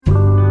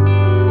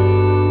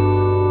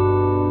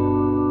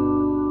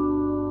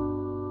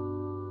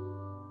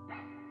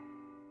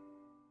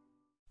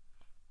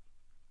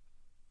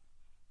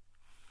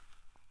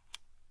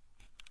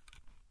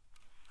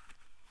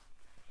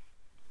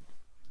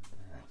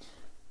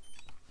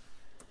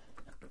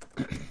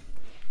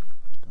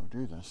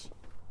this.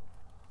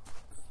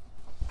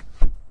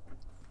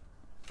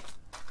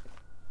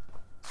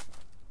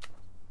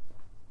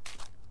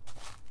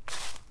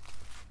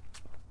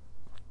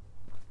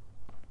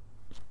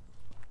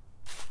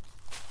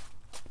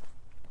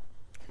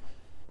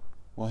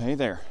 Well, hey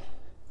there.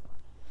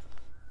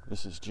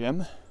 This is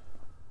Jim,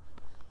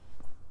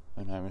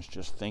 and I was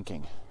just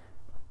thinking.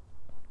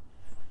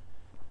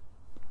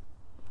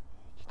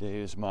 Today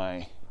is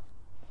my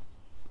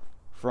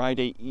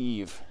Friday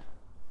Eve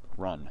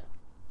run.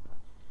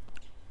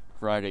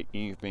 Friday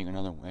Eve being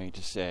another way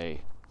to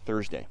say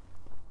Thursday.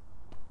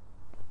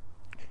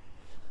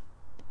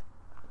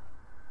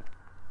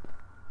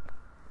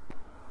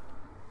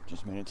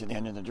 Just made it to the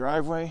end of the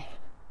driveway,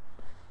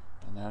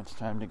 and now it's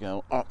time to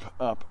go up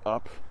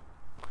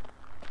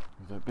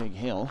the big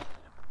hill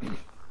for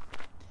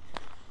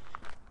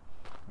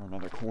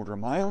another quarter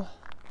mile,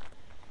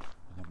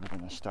 and then we're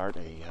going to start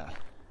a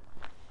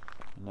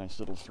nice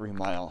little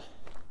 3-mile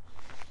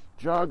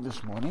jog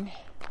this morning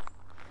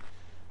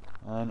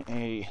on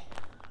a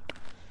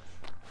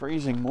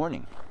freezing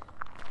morning.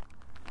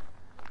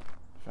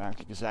 In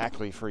fact,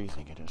 exactly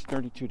freezing. It is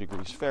 32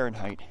 degrees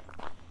Fahrenheit,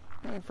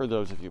 and for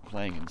those of you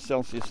playing in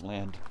Celsius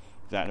land,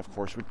 that of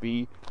course would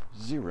be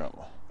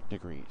 0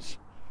 degrees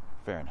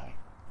Fahrenheit.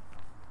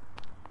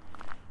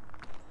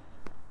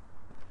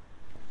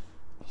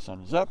 The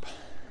sun is up,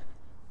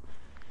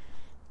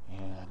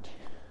 and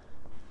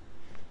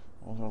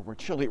although we're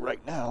chilly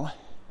right now,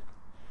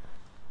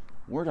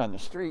 word on the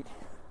street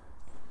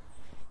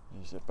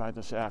is that by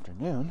this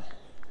afternoon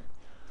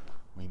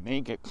we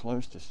may get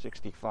close to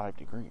 65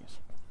 degrees.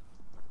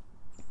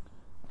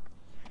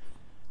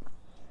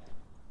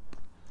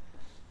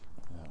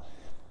 Well,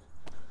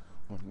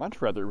 would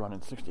much rather run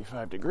in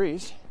 65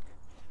 degrees,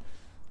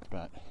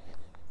 but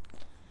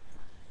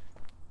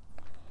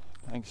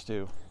thanks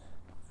to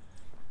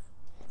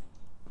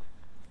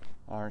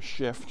our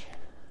shift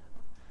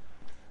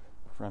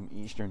from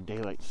Eastern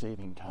Daylight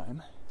Saving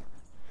Time,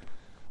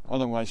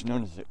 otherwise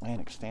known as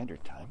Atlantic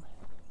Standard Time,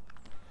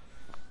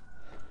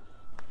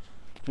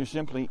 to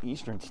simply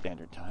Eastern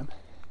Standard Time,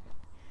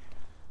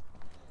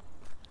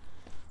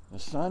 the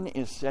sun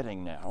is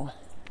setting now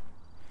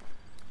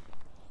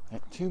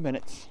at 2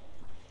 minutes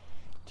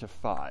to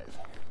 5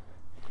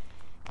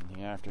 in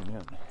the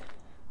afternoon.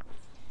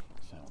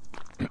 So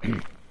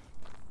it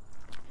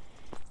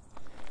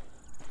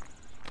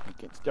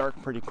gets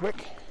dark pretty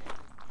quick.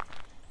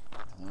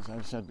 As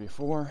I've said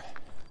before,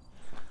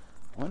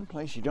 one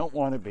place you don't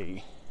want to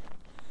be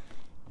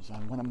is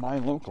on one of my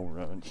local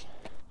roads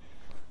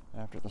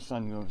after the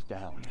sun goes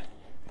down.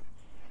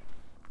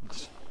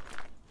 It's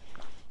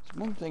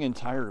one thing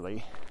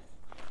entirely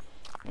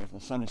if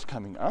the sun is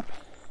coming up,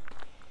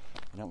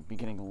 and it will be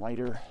getting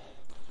lighter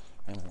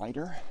and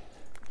lighter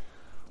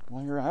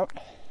while you're out,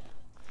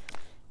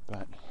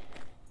 but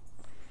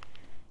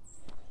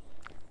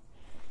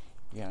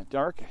yeah,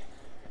 dark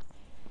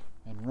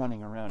and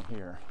running around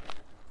here,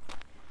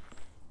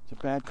 it's a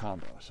bad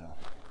combo, so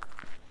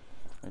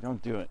I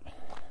don't do it.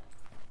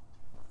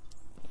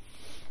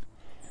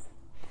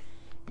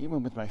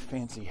 Even with my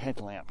fancy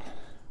headlamp,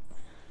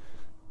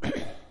 all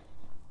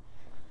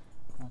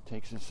it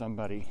takes is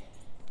somebody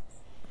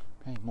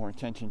paying more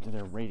attention to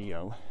their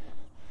radio,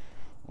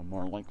 or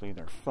more likely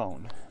their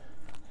phone,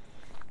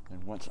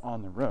 than what's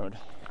on the road,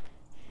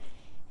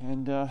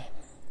 and I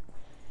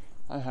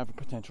have a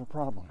potential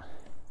problem.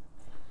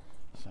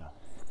 So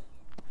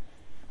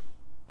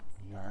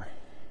we are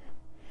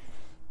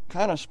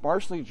kind of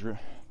sparsely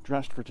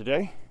dressed for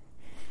today.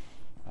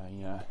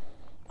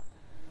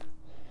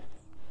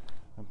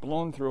 I've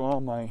blown through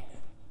all my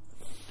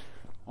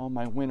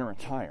winter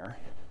attire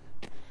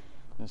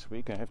this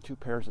week. I have 2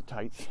 pairs of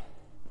tights,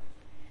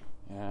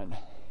 and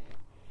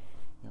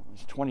it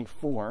was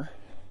 24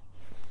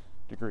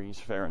 degrees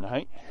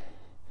Fahrenheit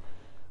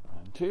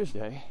on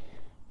Tuesday.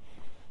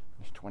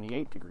 It was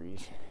 28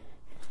 degrees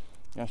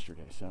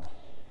yesterday, so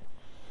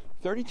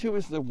 32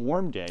 is the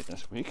warm day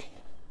this week.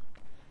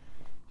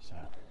 So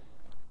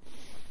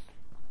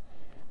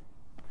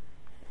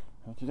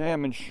well, today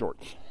I'm in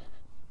shorts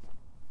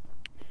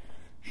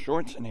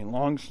and a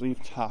long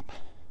sleeve top.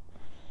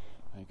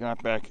 I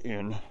got back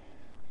in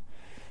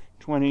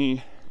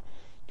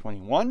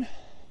 2021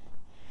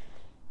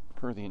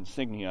 per the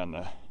insignia on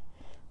the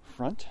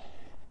front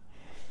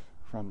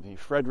from the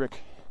Frederick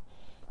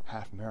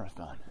Half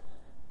Marathon.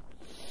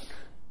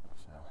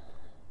 So,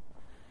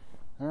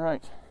 all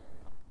right,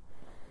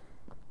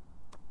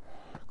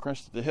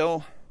 crest of the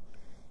hill,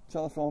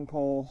 telephone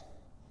pole,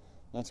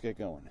 let's get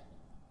going.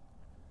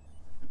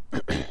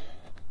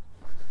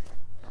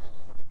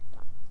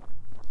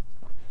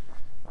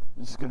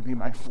 This is going to be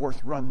my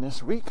 4th run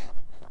this week.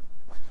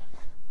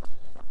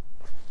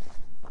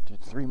 Did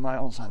 3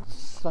 miles on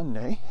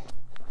Sunday,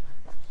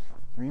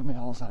 3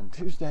 miles on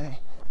Tuesday,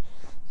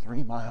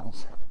 3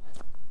 miles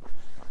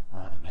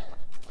on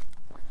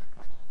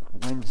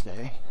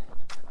Wednesday.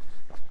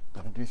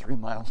 Gonna do 3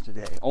 miles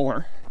today,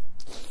 or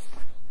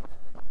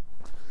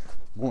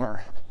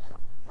more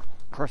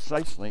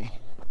precisely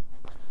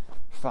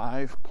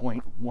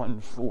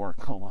 5.14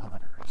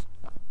 kilometers,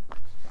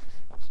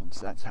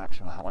 since that's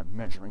actually how I'm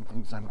measuring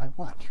things on my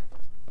watch.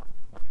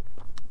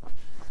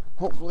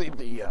 Hopefully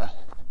the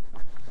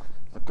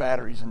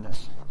batteries in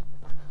this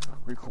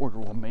recorder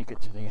will make it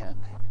to the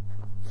end.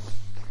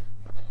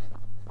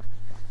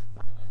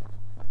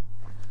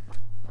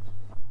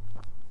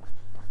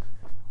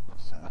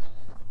 So,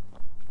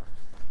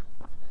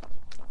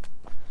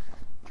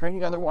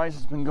 training otherwise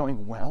has been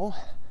going well.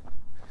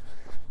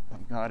 I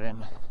got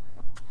in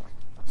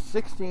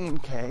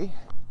 16K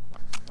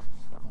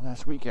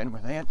last weekend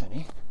with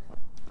Anthony,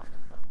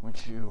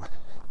 which you,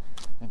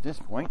 at this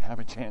point, have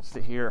a chance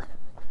to hear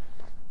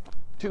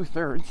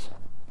 2/3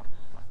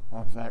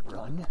 of that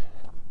run.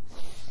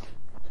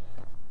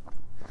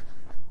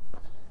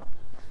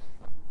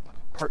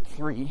 Part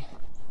 3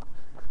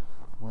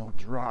 will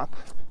drop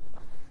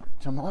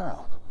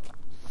tomorrow.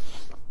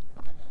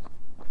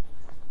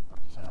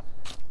 So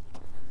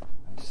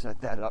I set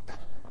that up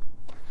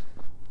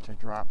to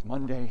drop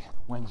Monday,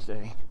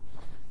 Wednesday,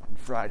 and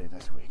Friday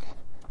this week.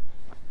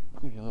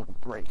 Give you a little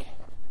break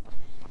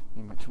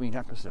in between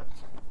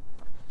episodes.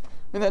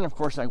 And then, of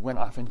course, I went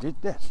off and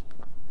did this.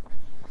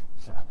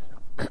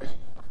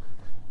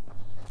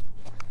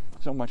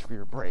 So much for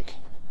your break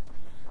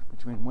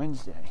between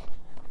Wednesday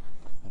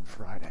and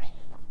Friday.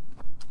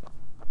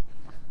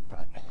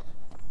 But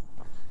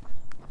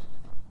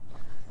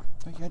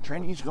yeah,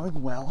 training is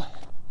going well.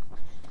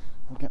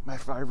 I'll get my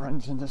 5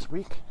 runs in this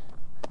week.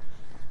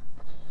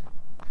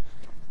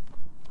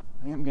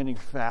 I am getting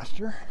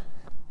faster.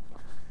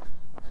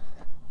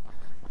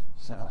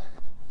 So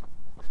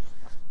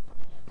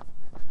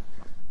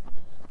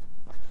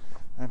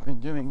I've been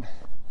doing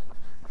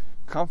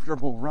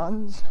comfortable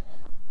runs.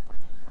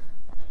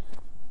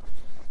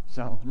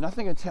 So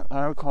nothing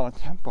I would call a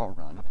tempo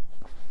run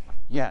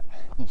yet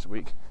this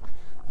week.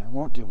 I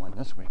won't do one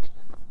this week.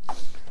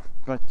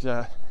 But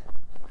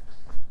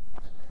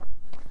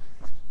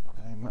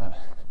I'm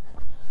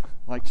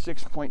like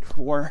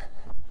 6.4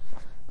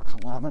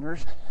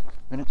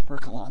 minutes per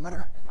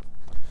kilometer.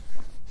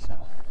 So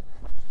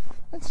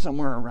that's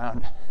somewhere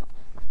around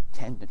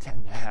 10 to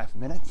 10.5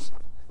 minutes.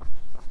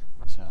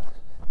 So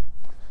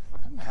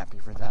I'm happy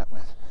for that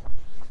with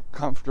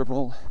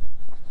comfortable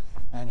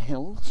and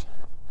hills.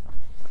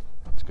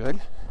 That's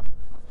good.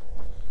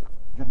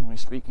 Generally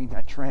speaking,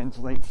 that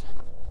translates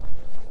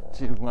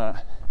to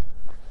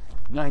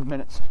 9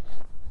 minutes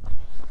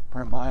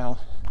per mile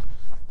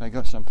if I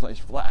go someplace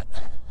flat.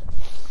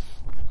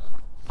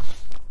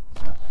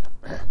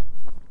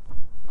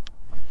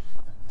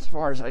 As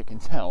far as I can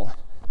tell,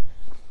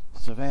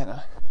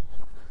 Savannah,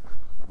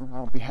 where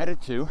I'll be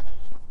headed to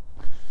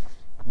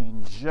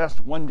in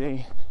just one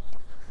day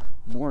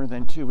more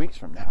than 2 weeks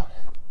from now.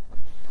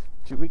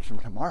 2 weeks from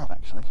tomorrow,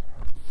 actually.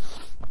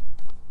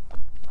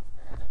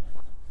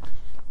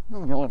 The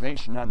only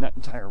elevation on that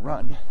entire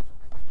run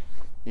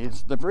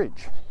is the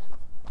bridge.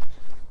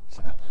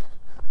 So,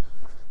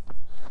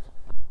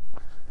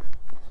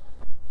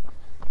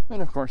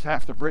 and of course,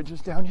 half the bridge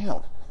is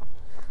downhill,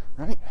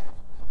 right?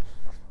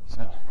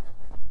 So,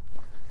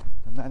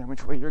 no matter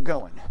which way you're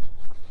going,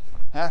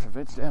 half of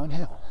it's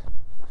downhill.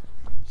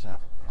 So,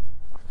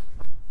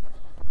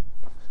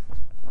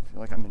 I feel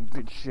like I'm in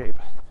good shape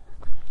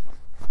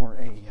for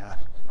a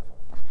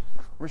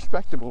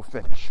respectable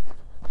finish,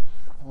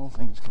 all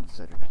things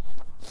considered.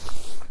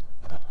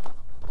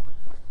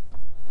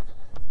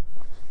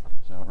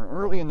 So we're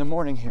early in the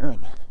morning here,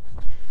 and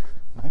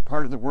my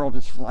part of the world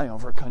is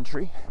flyover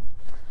country.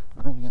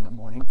 Early in the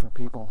morning for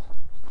people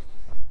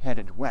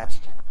headed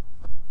west.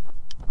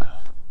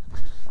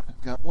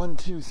 I've got 1,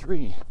 2,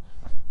 3,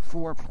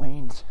 4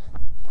 planes,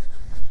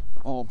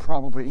 all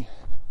probably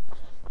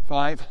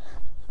 5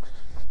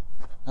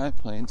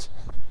 planes,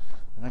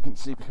 and I can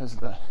see because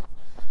of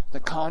the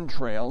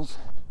contrails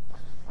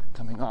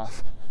coming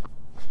off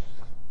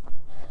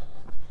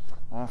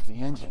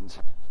the engines.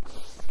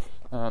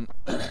 They're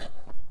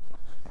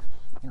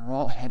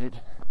all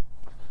headed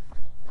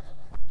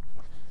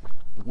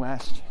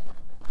west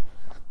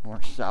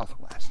or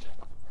southwest.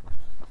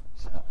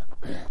 So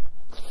this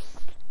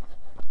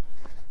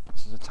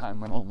is a time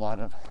when a lot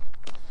of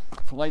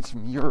flights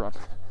from Europe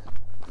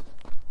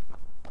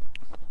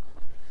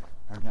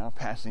are now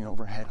passing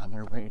overhead on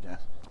their way to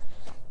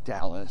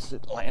Dallas,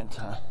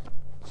 Atlanta,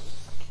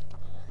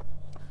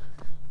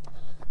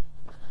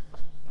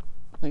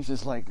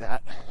 places like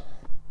that.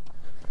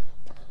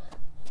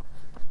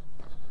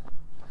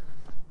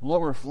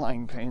 Lower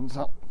flying planes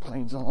I'll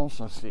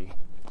also see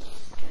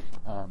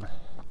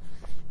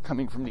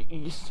coming from the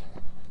east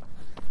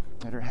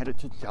that are headed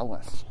to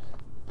Dallas,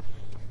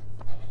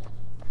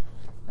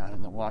 down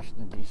in the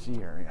Washington,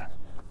 D.C. area.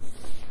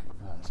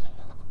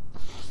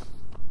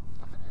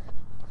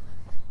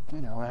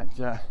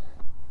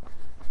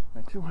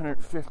 At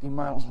 250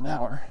 miles an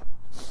hour,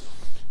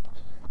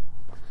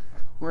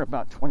 we're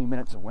about 20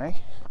 minutes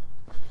away.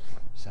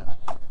 So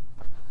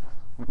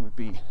we would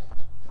be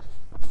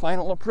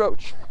final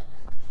approach.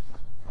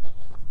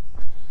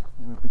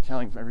 And we'd be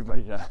telling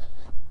everybody to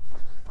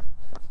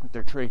put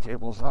their tray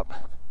tables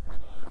up,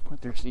 put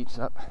put their seats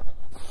up,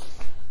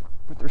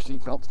 put their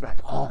seatbelts back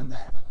on.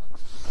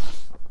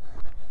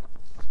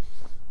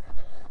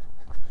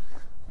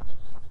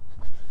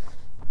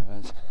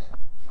 As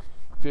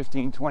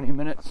 15-20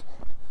 minutes,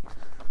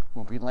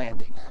 we'll be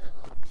landing.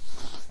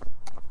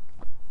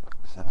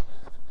 So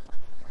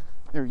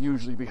they're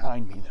usually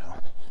behind me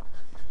though.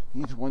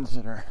 These ones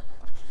that are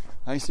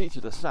I see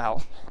to the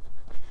south,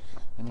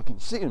 and you can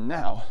see them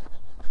now,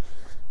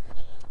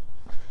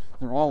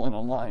 they're all in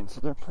a line, so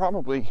they're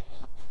probably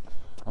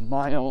a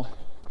mile,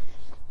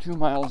 2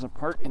 miles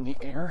apart in the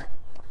air,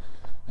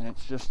 and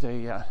it's just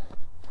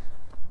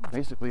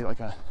basically like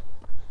a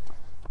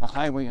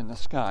highway in the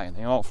sky, and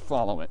they all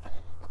follow it.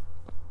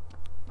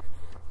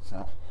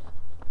 So,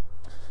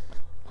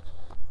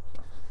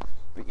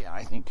 but yeah,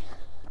 I think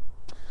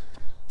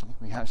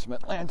we have some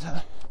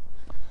Atlanta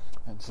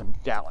and some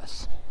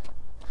Dallas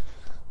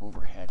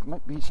overhead.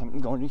 Might be something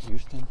going to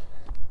Houston.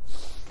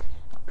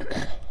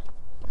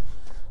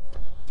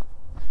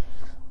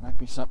 Might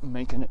be something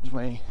making its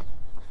way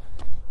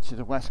to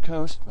the West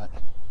Coast, but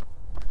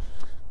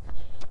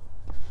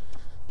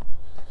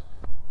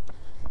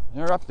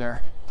they're up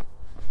there.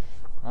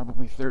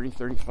 Probably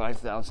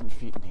 35,000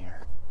 feet in the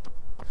air.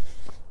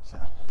 So,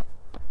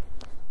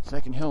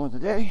 second hill of the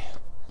day.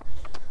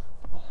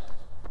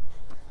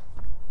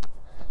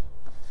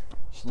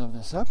 Slow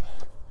this up.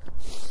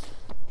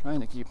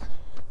 Trying to keep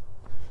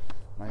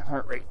my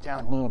heart rate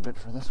down a little bit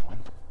for this one.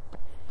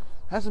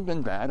 Hasn't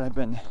been bad. I've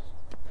been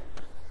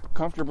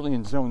comfortably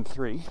in zone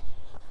 3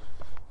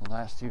 the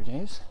last 2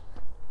 days.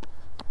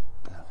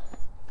 I'd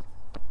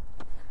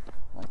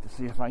like to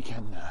see if I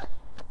can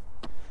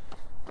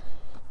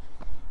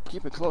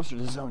keep it closer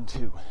to zone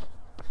 2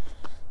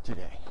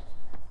 today.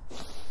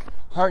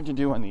 Hard to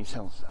do on these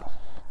hills though.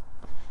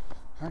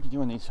 Hard to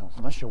do on these hills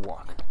unless you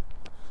walk.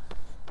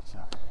 So,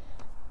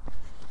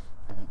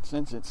 and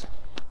since it's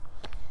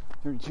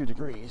 32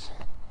 degrees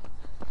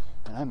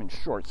and I'm in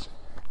shorts,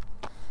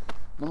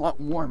 I'm a lot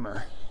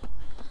warmer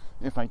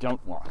if I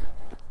don't walk.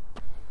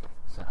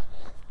 So,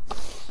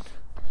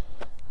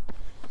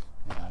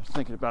 yeah, I was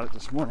thinking about it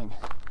this morning,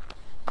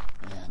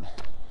 and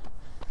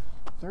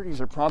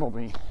 30s are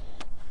probably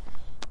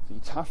the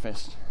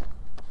toughest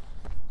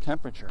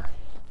temperature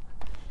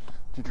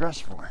to dress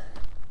for.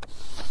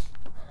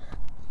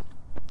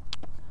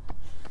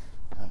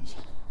 Because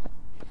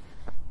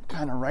you're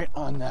kind of right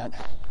on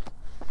that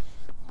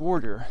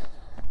border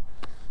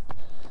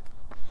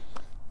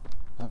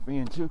of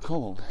being too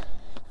cold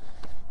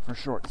for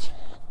shorts.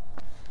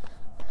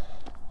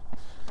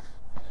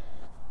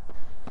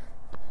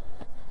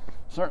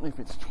 Certainly if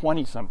it's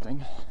 20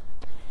 something,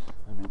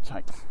 I'm in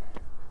tights.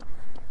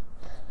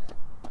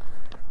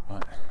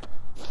 But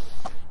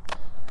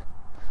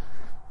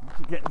once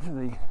you get into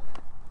the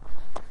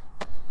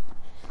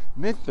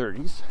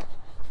mid-30s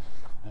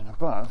and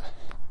above,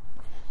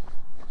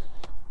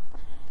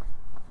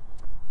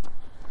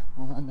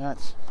 well, then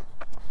that's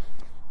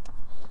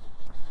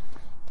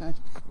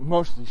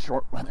mostly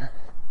short weather.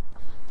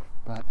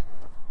 But,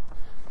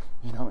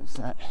 you know, it's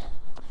that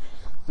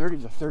 30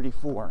 to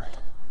 34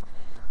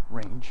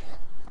 range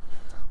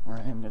where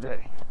I am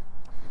today.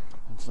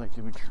 It's like,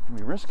 do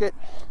we risk it?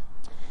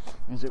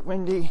 Is it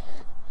windy?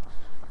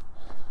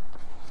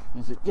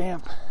 Is it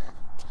damp?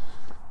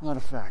 A lot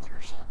of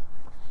factors.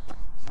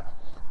 So,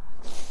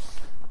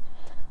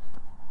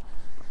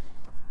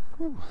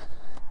 whew.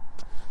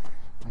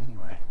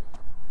 Anyway,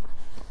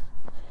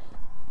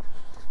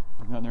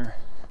 another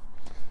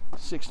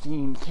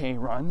 16K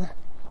run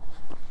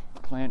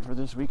planned for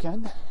this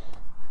weekend.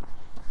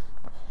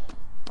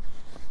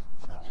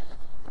 So,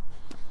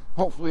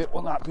 hopefully it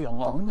will not be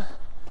alone.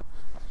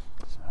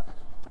 So,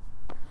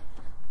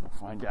 we'll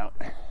find out.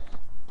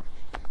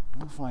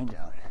 We'll find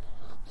out.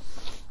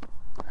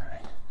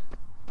 Alright.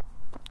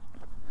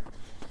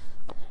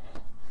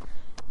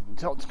 You can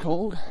tell it's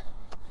cold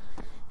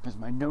because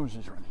my nose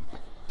is running.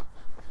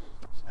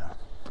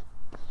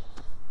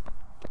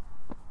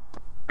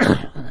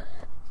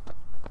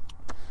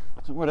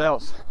 So what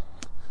else?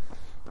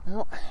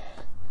 Well,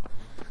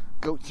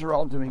 goats are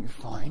all doing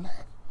fine.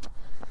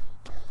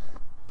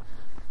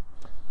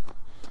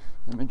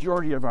 The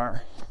majority of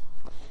our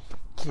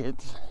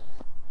kids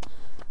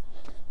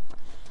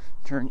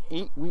turn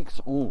 8 weeks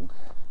old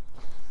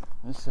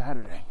this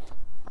Saturday.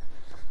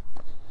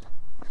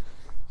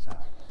 So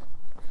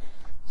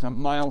it's a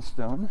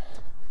milestone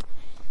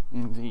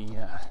in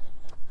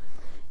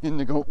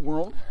the goat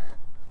world,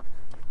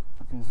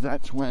 because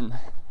that's when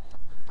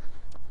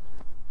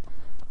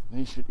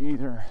they should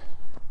either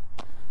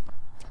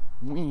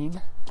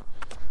wean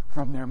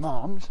from their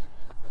moms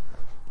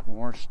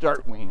or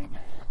start weaning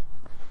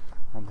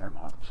from their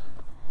moms.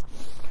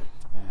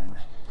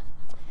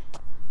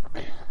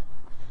 And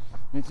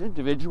it's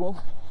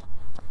individual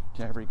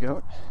to every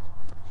goat.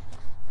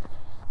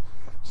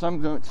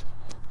 Some goats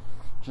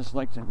just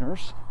like to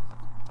nurse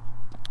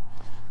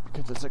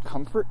because it's a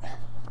comfort.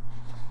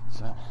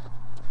 So,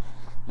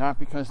 not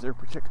because they're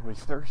particularly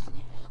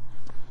thirsty,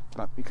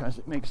 but because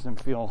it makes them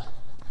feel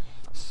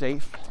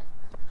safe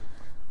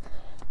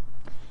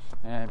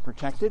and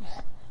protected,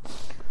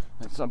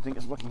 that something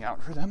is looking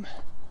out for them.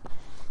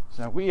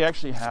 So we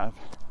actually have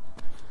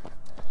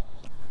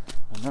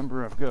a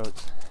number of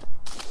goats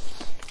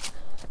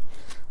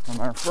from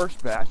our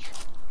first batch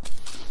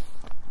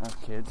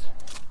of kids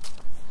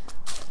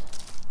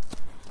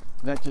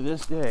that to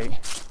this day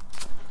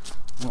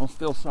will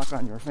still suck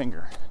on your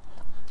finger.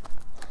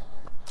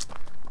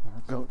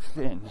 Our goat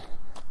Finn.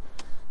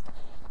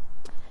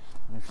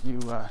 If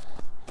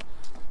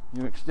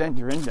you extend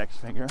your index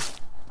finger,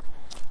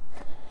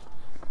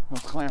 he'll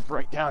clamp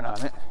right down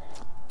on it.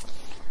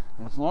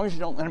 And as long as you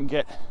don't let him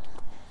get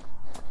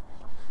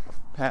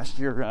past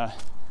your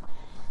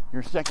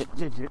second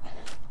digit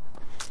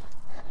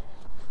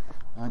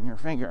on your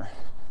finger,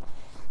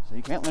 so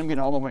you can't let him get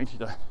all the way to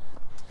the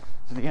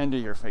end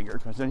of your finger,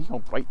 because then he'll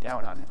bite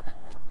down on it.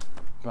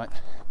 But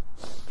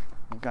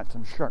they've got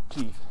some sharp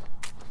teeth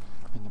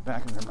in the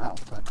back of their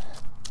mouth. But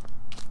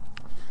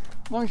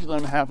as long as you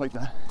let him have like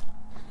the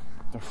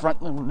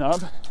front little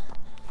nub,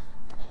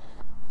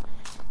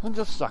 he'll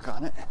just suck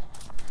on it.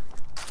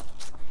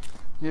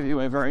 Give you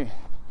a very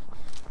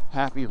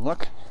happy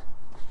look,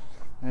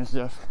 as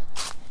if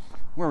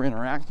we're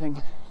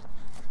interacting.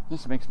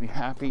 This makes me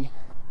happy.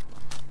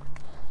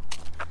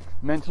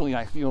 Mentally,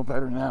 I feel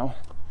better now.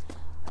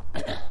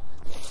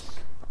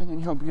 And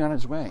then he'll be on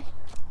his way.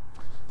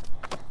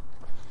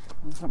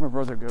 And some of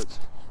our other goats,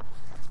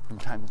 from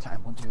time to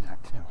time, will do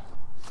that too.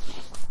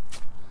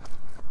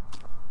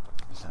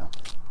 So,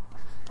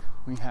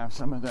 we have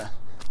some of the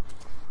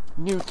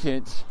new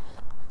kids,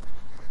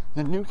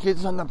 the new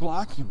kids on the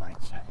block, you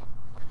might say,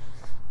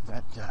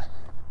 that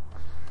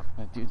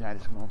do that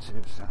as well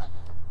too. So,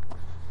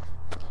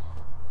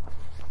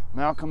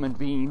 Malcolm and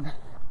Bean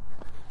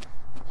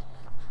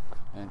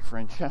and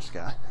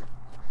Francesca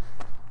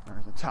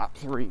are the top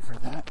three for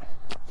that.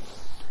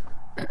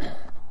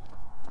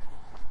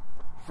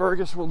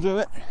 Fergus will do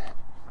it.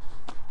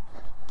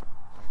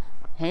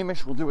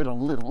 Hamish will do it a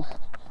little.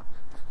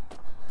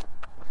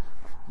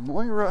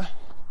 Moira,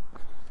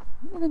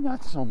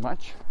 not so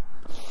much.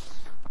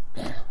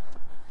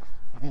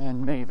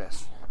 And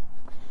Mavis,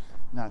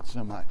 not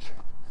so much.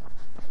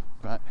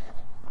 But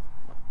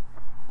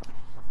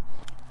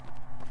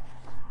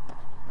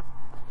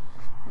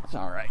it's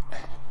all right.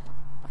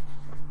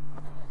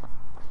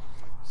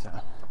 So,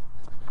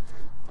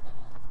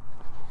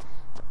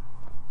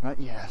 but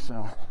yeah,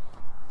 so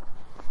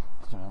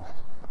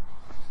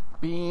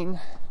Bean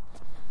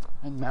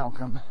and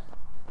Malcolm,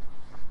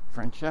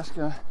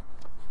 Francesca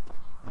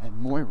and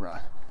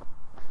Moira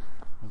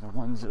are the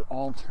ones that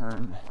all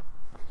turn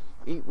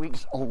 8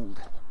 weeks old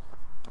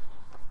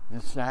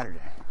this Saturday.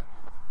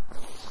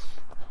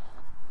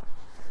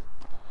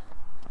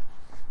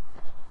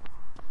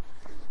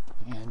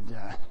 And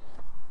the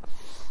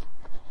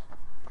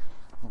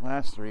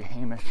last three,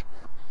 Hamish,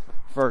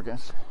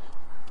 Fergus,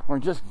 or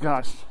just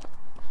Gus,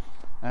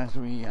 as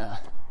we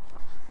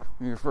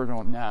refer to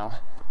him now,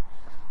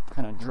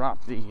 kind of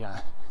dropped the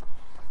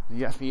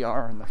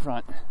FER in the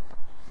front.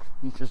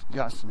 He's just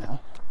Gus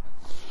now.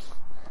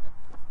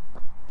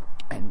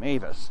 And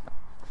Mavis,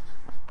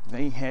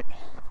 they hit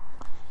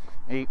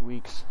 8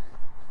 weeks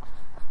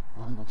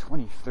on the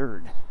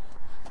 23rd,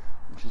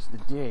 which is the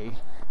day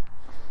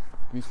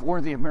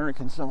before the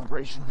American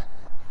celebration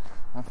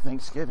of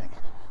Thanksgiving,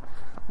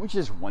 which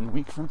is 1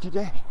 week from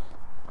today.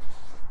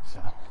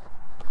 So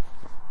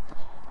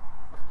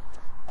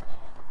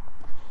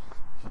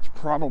it's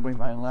probably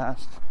my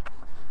last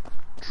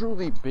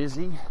truly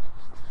busy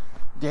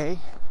day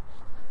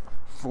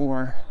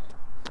for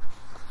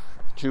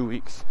 2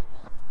 weeks.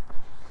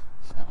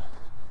 So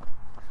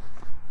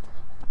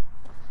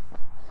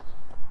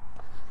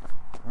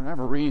for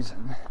whatever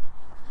reason,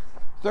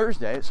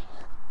 Thursdays,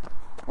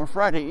 or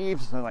Friday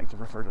Eves as I like to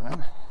refer to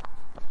them,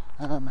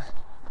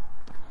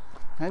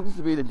 tends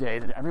to be the day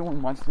that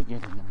everyone wants to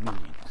get in the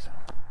meeting. So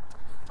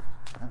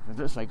after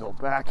this I go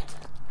back,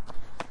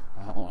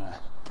 I'll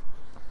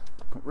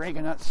put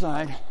Reagan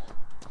outside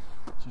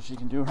so she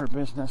can do her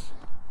business.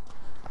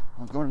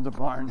 I'll go to the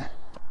barn,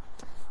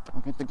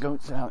 I'll get the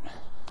goats out,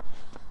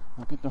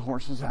 I'll get the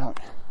horses out.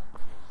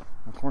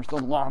 Of course the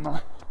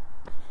llama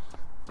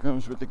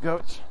goes with the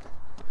goats.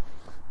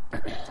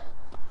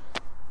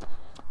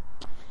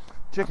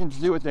 Chickens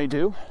do what they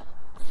do.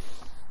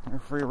 They're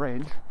free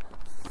range.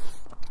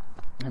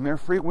 And they're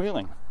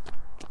freewheeling.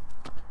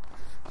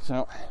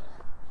 So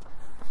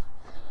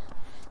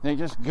they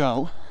just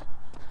go.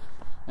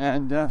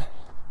 And I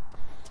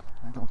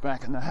go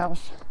back in the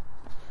house.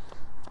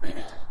 Get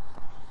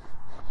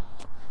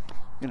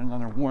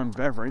another warm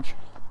beverage.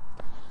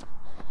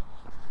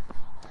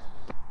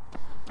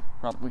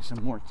 Probably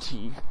some more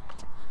tea.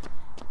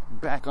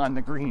 Back on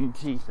the green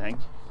tea thing.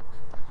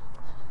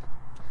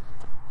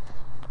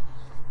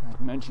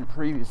 I mentioned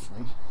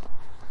previously,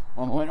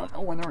 although I don't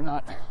know whether or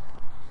not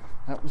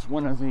that was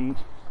one of the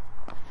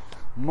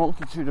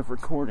multitude of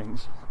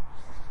recordings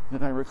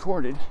that I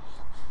recorded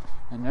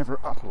and never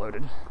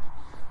uploaded.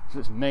 So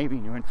this may be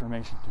new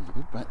information to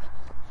you, but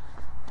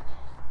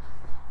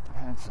I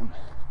had some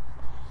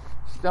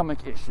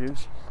stomach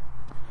issues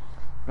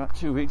about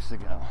 2 weeks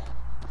ago.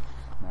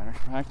 Matter of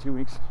fact, 2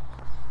 weeks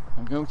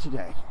ago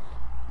today.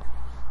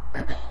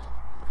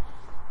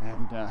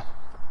 And it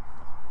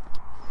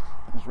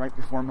was right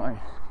before my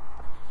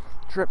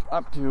trip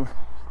up to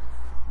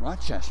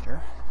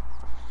Rochester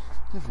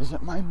to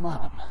visit my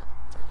mom.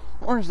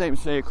 Or as they would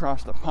say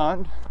across the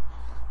pond,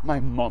 my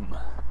mum.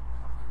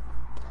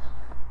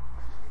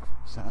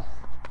 So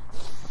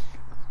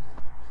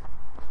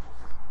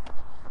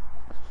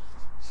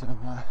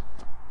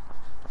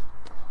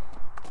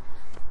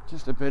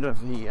just a bit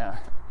of the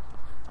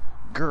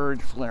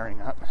GERD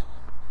flaring up,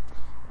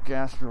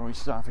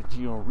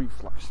 gastroesophageal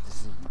reflux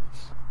disease.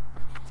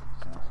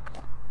 So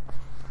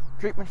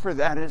treatment for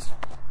that is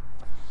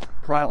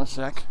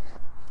Prilosec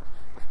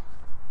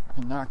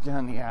and knock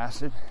down the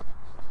acid,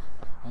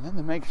 and then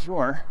to make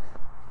sure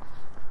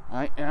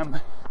I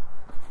am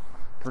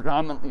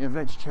predominantly a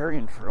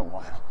vegetarian for a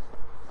while.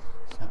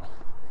 So,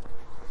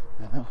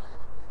 you know,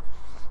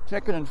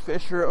 chicken and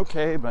fish are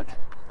okay, but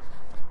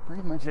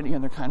pretty much any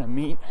other kind of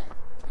meat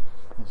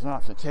is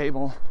off the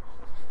table.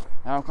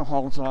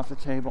 Alcohol's off the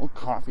table,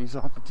 coffee's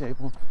off the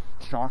table,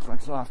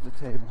 chocolate's off the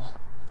table.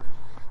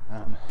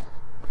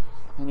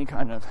 Any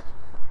kind of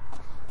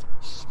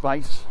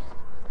spice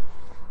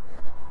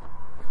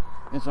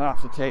is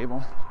off the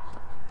table.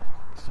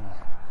 So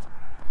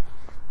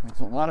it's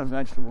a lot of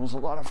vegetables, a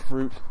lot of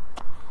fruit,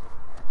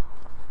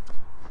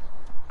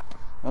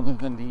 other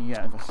than the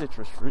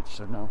citrus fruits.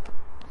 So no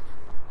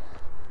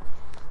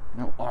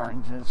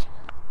oranges,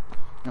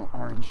 no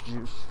orange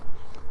juice,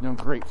 no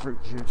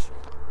grapefruit juice.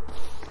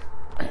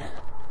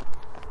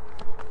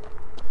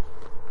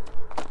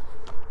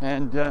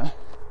 And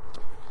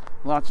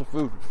lots of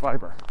food with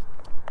fiber.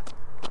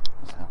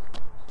 So,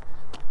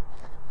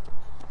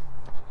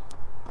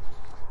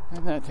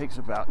 and that takes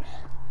about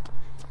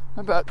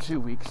 2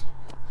 weeks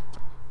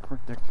for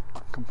it to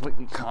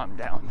completely calm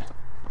down.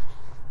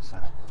 So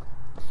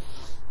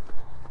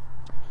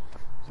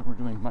we're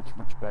doing much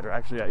better.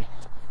 Actually, I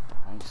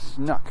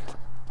snuck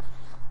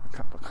a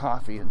cup of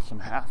coffee and some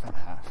half and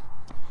half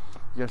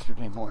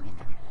yesterday morning.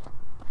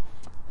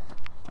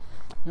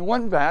 It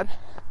wasn't bad,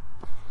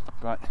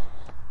 but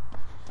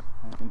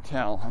I can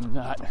tell I'm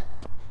not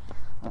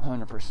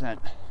 100%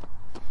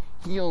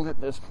 healed at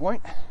this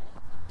point,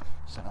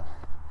 so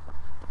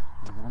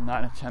I will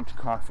not attempt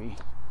coffee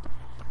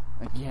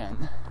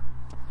again.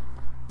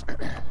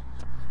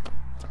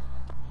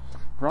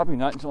 Probably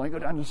not until I go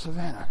down to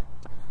Savannah.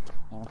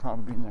 That'll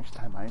probably be the next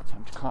time I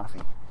attempt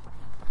coffee.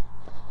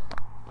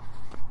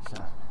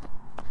 So,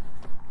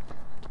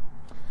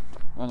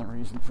 another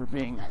reason for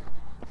being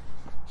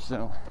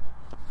so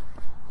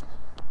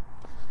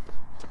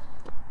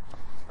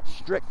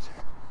strict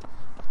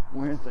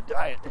with the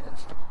diet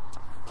is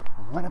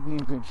I want to be in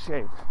good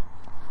shape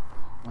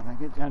when I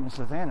get down to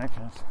Savannah,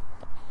 because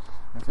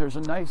if there's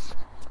a nice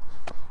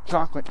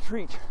chocolate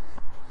treat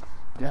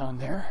down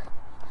there,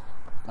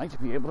 I'd like to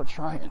be able to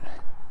try it.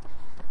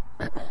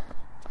 I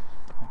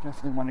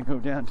definitely want to go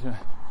down to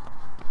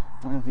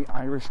one of the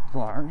Irish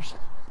bars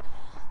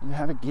and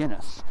have a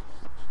Guinness.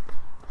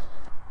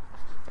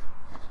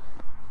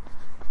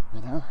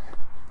 You know?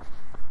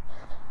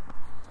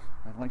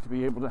 I'd like to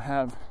be able to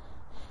have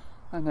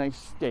a nice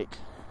steak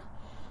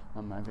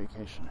on my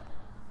vacation.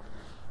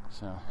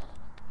 So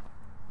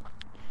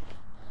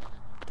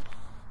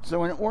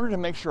in order to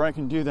make sure I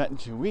can do that in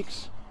 2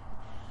 weeks,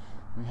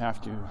 we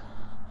have to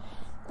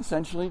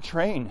essentially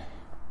train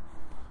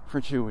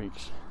for 2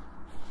 weeks.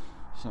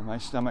 So my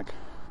stomach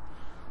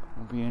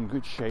will be in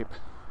good shape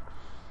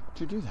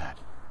to do that.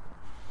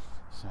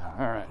 So,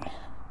 alright.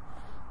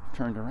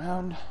 Turned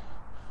around.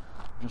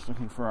 Just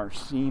looking for our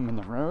seam in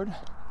the road.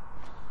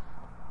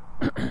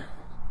 And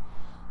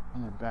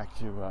then back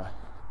to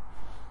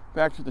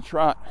the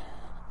trot.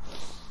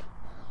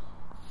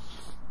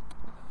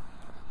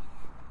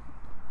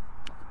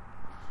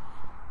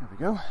 There we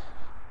go.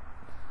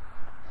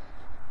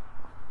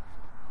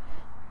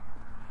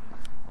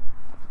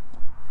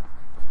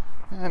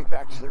 And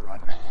back to the run.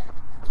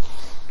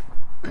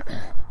 This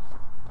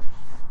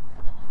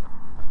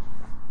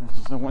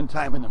is the one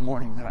time in the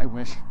morning that I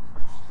wish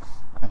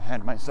I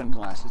had my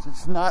sunglasses.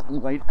 It's not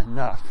light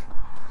enough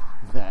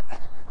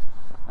that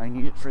I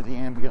need it for the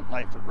ambient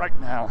light, but right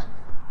now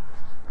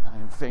I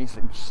am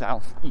facing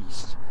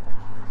southeast,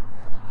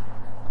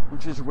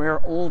 which is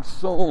where Old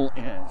Soul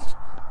is.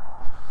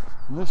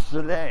 Le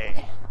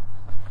Soleil,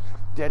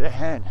 dead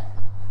ahead.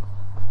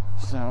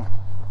 So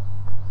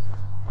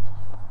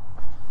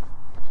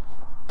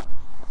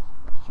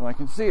I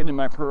can see it in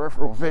my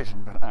peripheral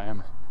vision, but I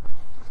am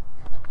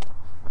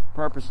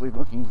purposely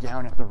looking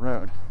down at the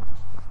road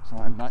so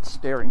I'm not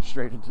staring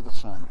straight into the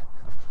sun,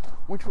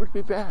 which would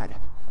be bad.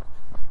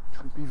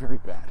 Which would be very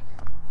bad.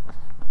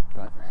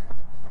 But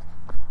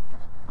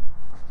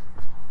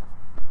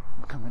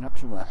I'm coming up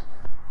to a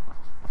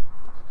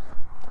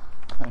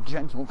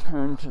gentle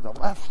turn to the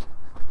left.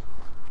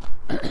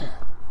 And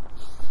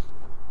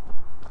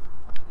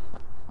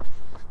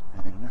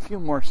in a few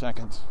more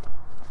seconds,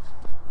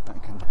 I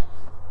can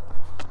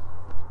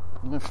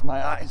lift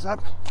my eyes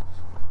up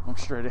look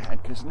straight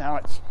ahead, because now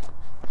it's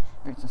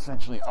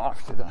essentially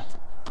off to the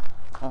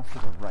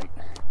right.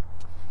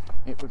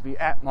 It would be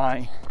at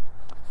my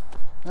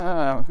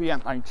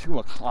 2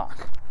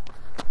 o'clock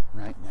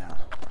right now.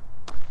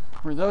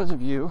 For those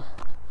of you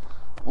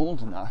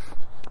old enough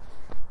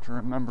to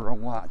remember a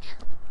watch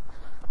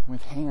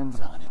with hands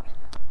on it.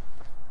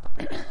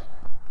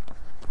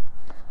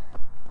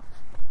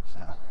 So,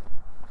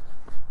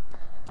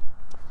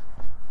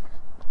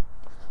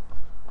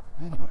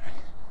 anyway,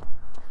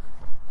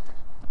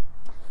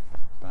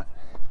 but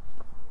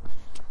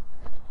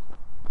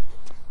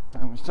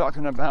I was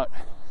talking about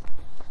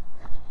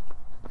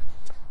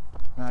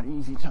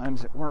easy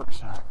times at work,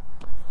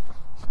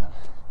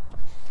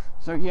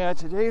 so yeah,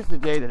 today's the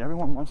day that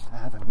everyone wants to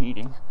have a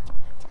meeting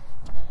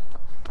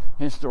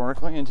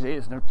historically, and today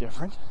is no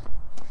different.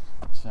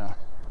 So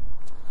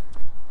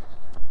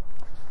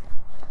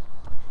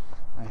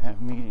I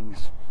have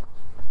meetings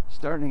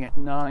starting at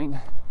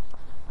 9,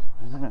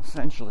 and then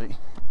essentially,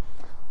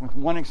 with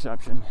one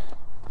exception,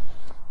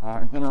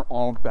 then are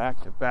all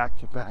back to back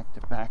to back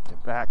to back to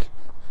back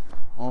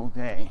all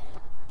day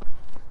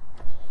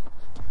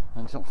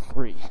until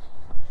 3.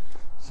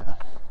 So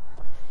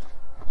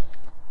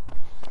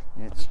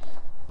it's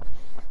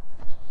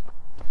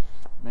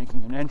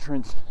making an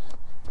entrance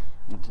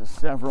into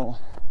several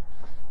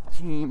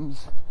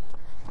Teams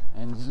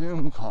and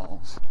Zoom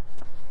calls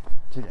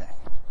today.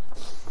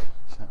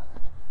 So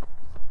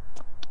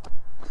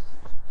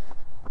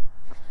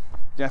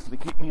definitely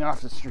keep me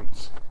off the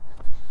streets.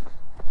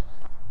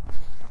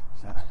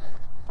 So,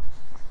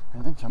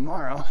 and then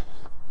tomorrow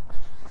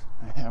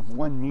I have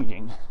one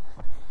meeting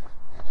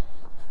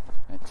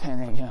at 10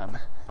 a.m.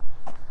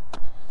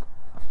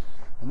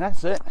 and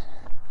that's it.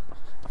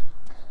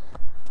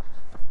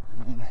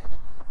 I mean,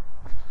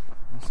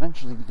 I'm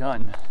essentially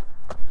done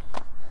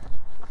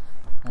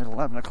at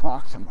 11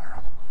 o'clock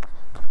tomorrow.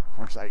 Of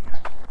course,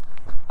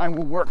 I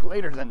will work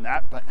later than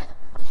that, but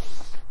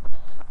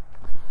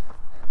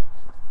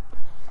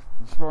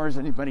as far as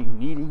anybody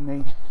needing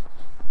me,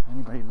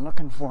 anybody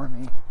looking for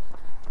me,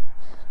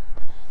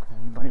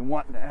 anybody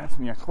wanting to ask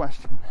me a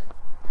question,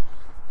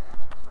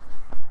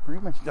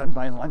 pretty much done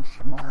by lunch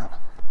tomorrow.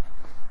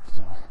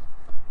 So,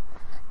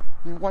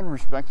 in one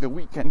respect, the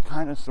weekend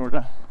kind of sort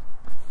of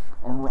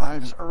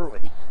arrives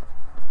early.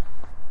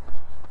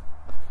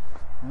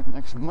 And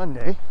next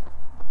Monday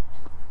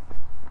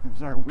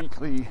is our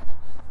weekly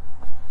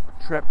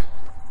trip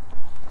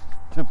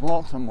to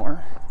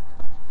Baltimore.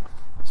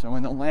 So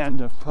in the land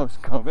of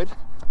post-COVID,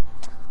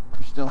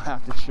 we still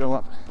have to show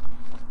up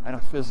at a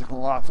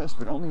physical office,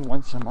 but only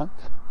once a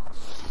month.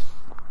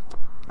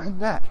 And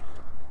that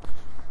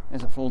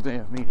is a full day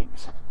of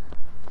meetings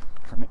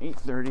from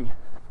 8:30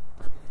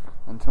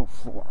 until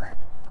 4.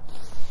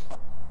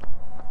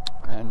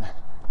 And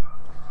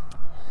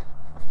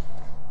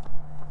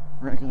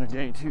regular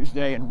day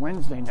Tuesday and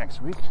Wednesday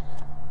next week.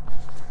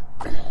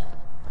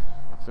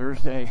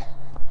 Thursday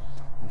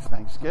is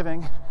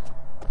Thanksgiving.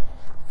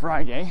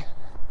 Friday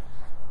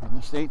in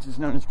the States is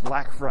known as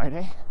Black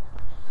Friday.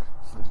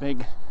 It's the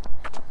big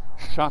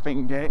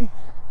shopping day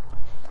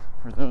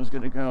for those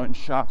going to go and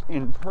shop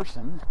in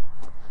person.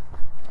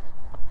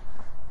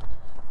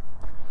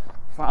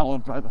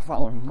 Followed by the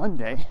following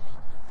Monday,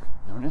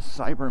 known as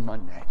Cyber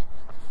Monday.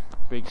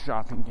 Big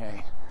shopping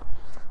day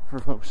for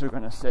folks who are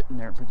going to sit in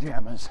their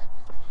pajamas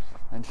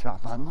and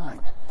shop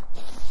online.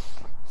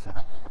 So,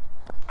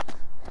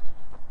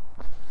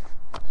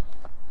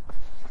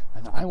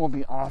 and I will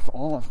be off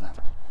all of them.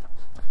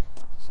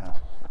 So,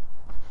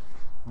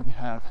 we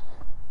have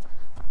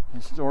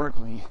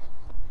historically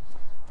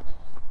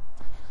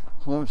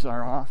closed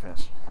our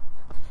office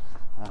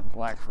on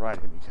Black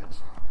Friday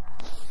because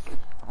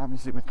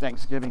obviously with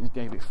Thanksgiving the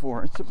day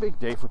before, it's a big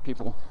day for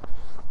people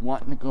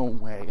wanting to go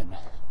away and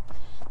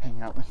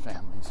hang out with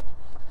families.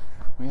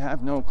 We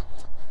have no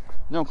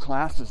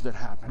classes that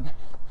happen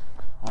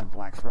on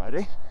Black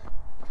Friday.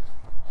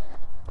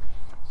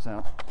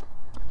 So,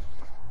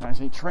 as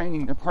a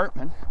training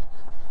department,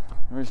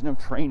 there is no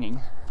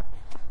training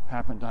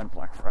happened on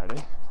Black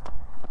Friday.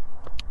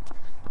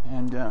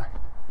 And,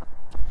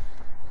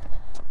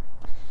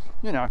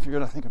 if you're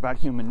going to think about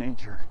human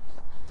nature,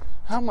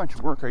 how much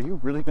work are you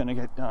really going to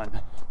get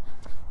done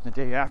the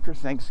day after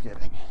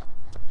Thanksgiving,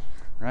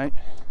 right?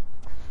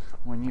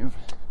 When you've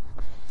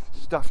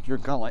stuffed your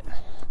gullet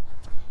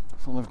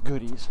full of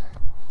goodies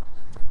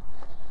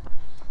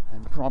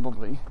and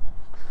probably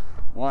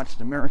watched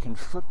American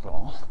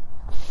football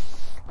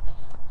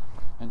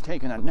and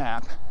taken a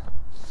nap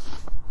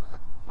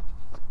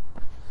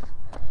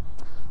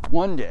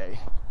one day,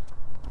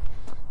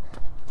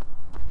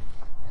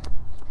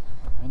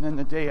 and then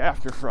the day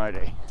after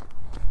Friday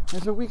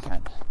is a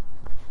weekend.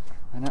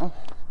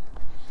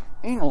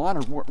 Ain't a lot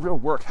of real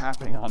work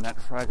happening on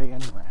that Friday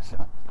anyway,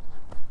 so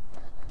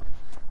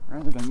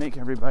rather than make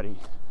everybody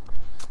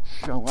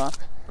show up,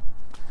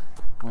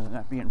 whether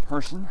that be in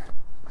person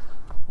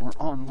or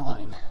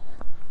online,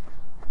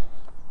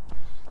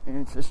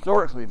 it's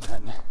historically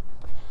been,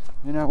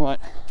 you know what,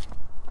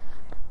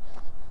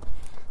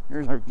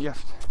 here's our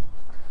gift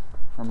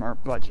from our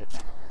budget.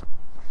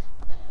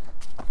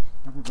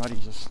 Everybody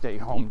just stay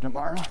home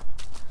tomorrow.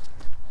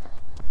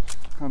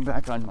 Come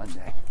back on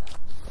Monday.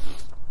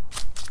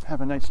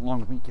 Have a nice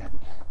long weekend.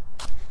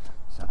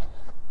 So,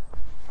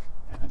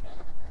 and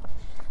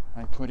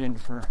I put in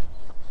for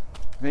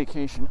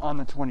vacation on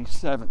the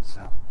 27th,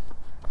 so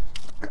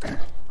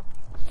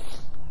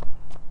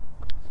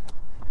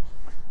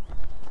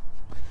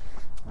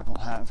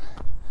I'll have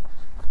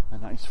a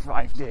nice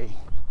 5-day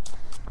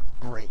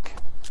break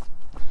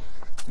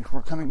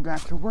before coming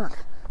back to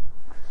work.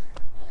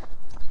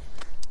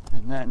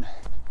 And then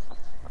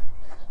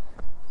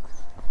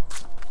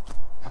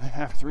I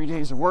have 3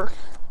 days of work,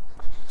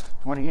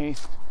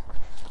 28th,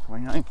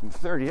 29th, and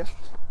 30th.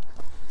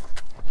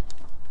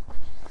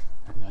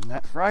 And then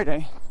that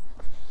Friday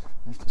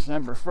is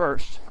December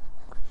 1st.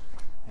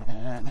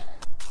 And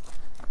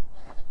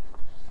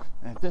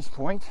at this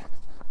point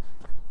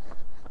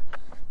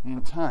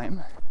in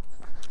time,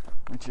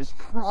 which is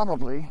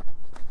probably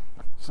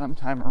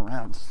sometime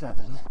around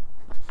 7,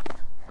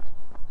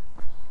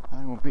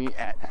 I will be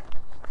at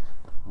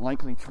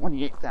likely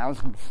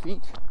 28,000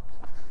 feet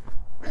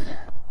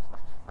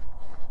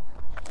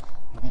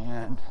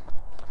and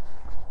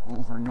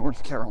over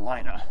North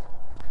Carolina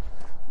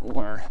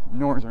or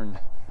northern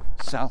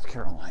South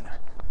Carolina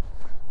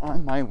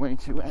on my way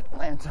to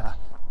Atlanta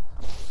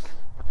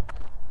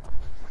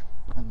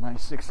on my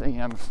 6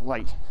 a.m.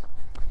 flight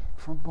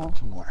from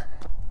Baltimore.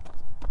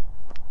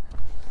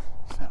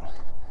 So,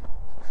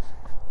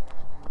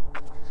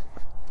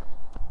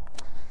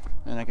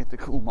 and I get to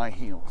cool my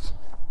heels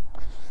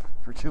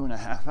for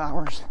 2.5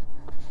 hours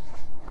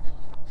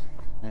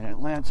in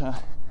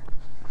Atlanta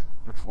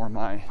before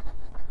my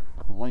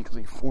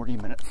likely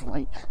 40-minute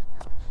flight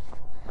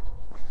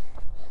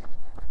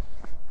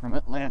from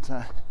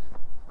Atlanta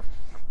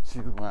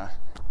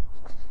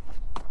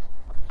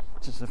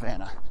to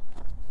Savannah.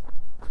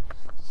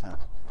 So,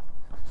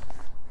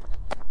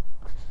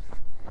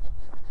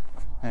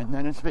 and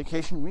then it's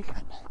vacation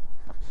weekend.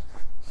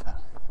 So,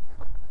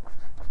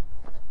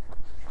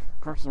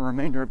 of course, the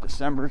remainder of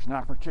December is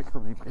not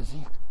particularly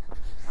busy.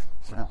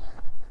 So,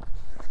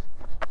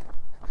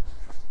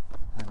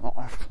 I'm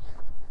off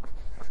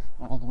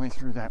all the way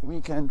through that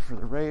weekend for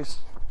the race.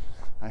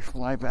 I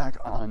fly back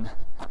on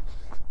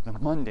the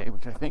Monday,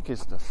 which I think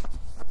is the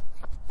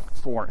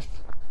 4th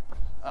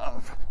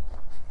of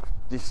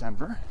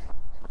December.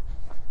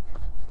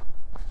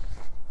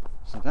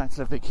 So that's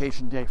a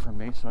vacation day for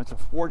me. So it's a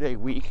 4-day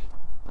week,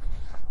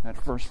 that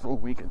first full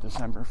week of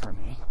December for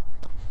me.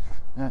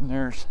 Then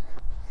there's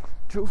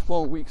 2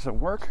 full weeks of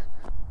work,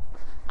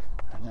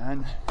 and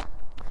then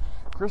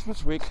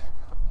Christmas week.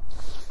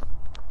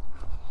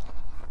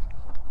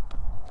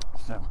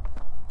 So,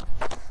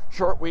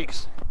 short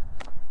weeks,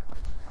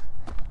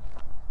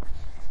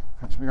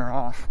 because we are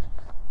off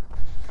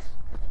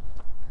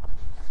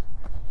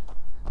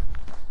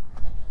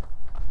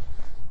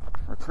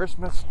for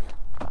Christmas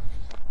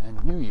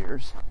and New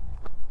Year's,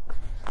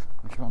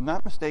 which, if I'm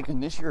not mistaken,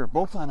 this year are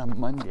both on a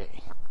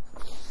Monday.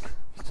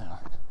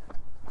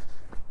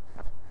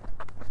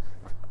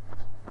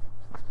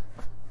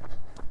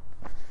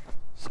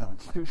 So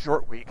it's 2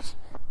 short weeks.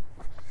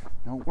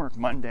 No work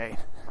Monday,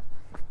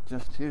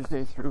 just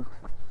Tuesday through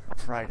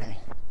Friday.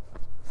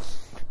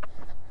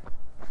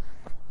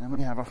 Then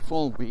we have a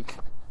full week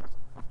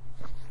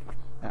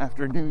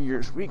after New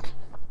Year's week.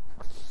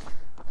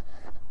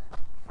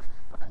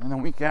 And then the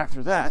week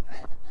after that,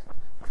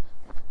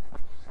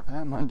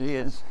 that Monday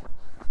is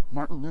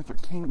Martin Luther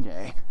King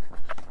Day,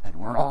 and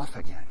we're off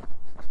again.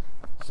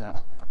 So,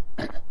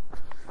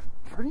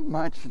 pretty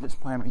much this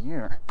time of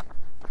year,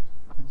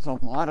 there's a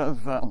lot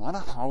of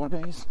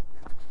holidays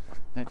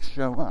that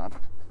show up.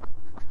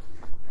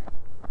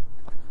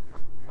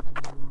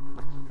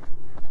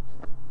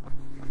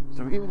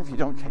 So even if you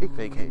don't take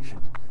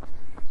vacation,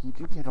 you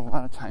do get a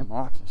lot of time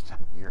off this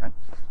time of year. And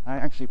I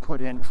actually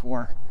put in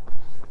for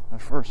the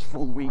first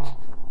full week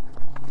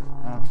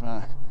of,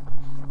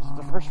 is it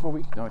the first full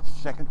week? No, it's the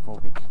second full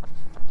week.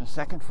 The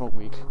second full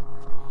week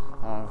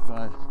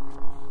of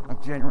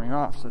January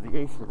off, so the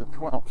 8th to the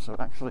 12th. So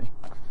actually,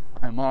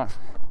 I'm off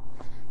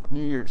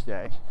New Year's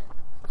Day.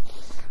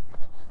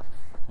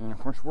 And then, of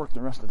course, work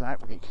the rest of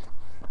that week.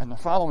 And the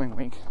following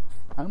week,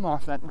 I'm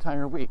off that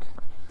entire week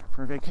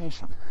for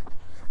vacation.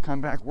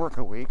 Come back, work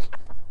a week.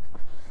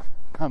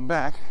 Come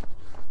back,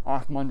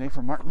 off Monday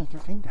for Martin Luther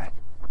King Day.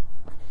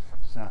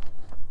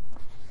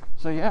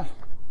 So yeah.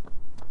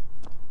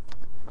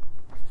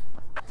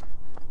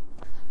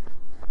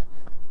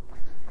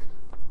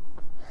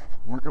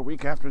 Work a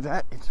week after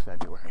that, it's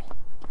February.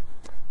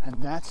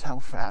 And that's how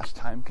fast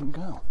time can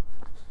go.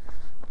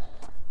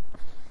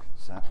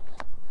 So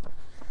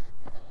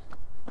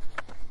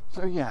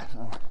yeah,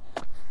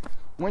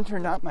 winter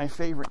not my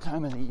favorite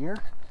time of the year.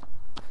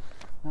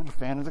 Not a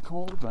fan of the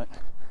cold, but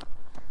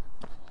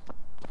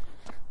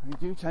I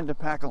do tend to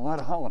pack a lot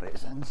of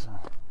holidays in, so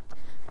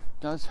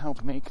it does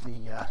help make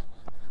the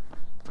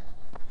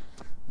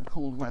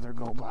cold weather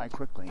go by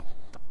quickly.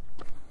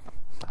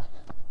 So,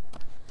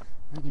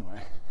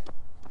 anyway,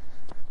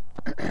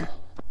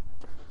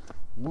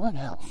 What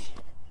else?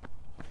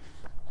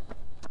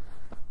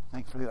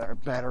 Thankfully our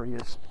battery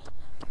is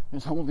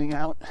holding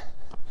out.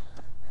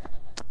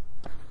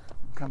 I'm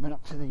coming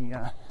up to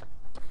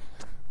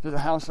the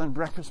house on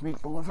Breakfast Meat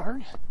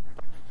Boulevard.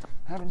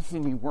 Haven't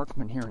seen any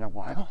workmen here in a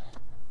while.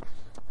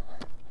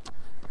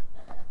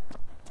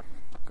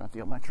 Got the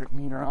electric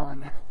meter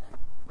on.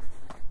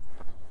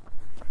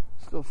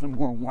 Still some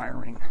more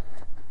wiring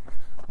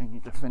I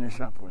need to finish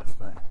up with,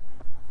 but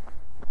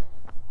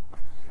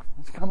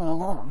it's coming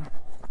along.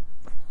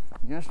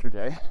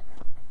 Yesterday,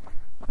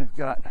 I've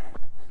got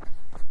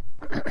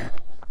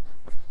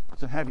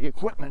some heavy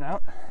equipment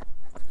out,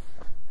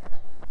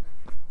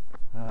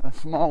 a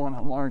small and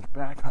a large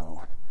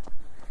backhoe,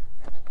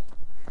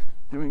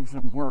 doing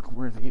some work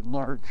where the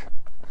large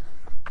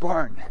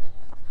barn,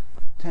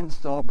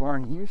 10-stall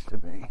barn used to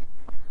be,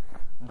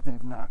 that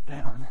they've knocked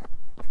down.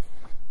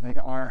 They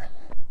are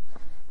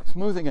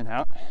smoothing it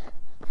out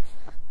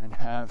and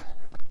have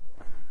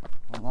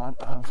a lot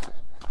of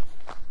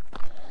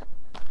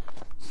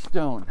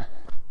stone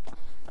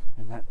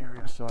in that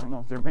area, so I don't know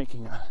if they're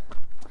making a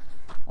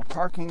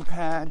parking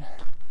pad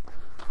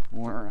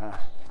or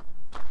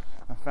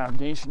a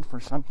foundation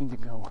for something to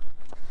go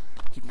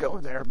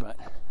there, but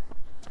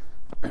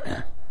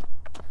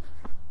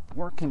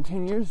work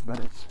continues, but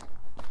it's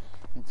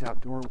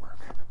outdoor work.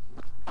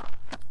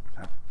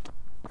 So,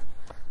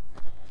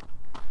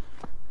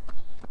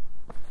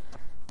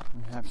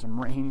 we have some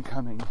rain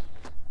coming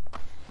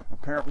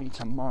apparently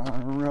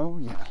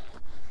tomorrow,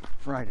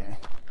 Friday.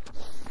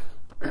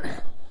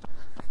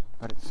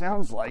 But it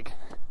sounds like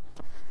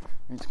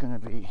it's going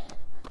to be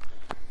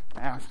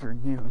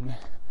afternoon,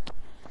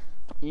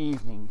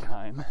 evening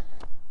time,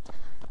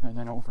 and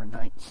then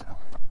overnight, so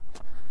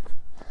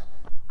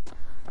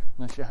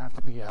unless you have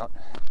to be out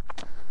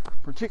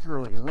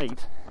particularly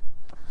late,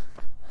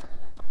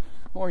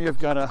 or you've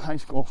got a high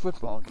school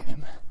football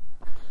game,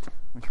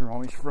 which are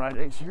always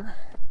Fridays here,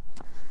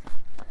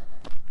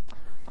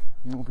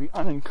 you will be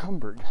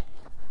unencumbered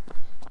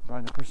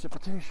by the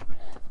precipitation.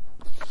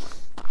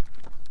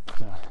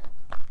 So,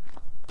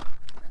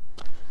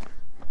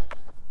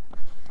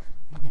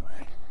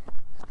 anyway,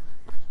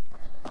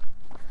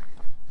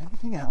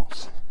 anything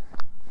else?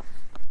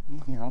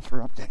 Anything else for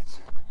updates?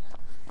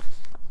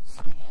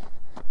 Let's see.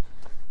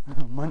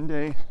 On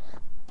Monday,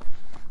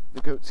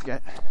 the goats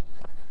get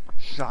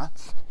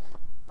shots.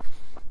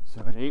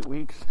 So at 8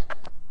 weeks,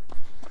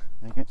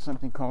 they get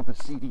something called a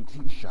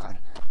CDT shot.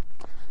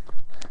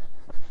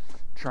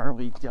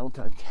 Charlie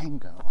Delta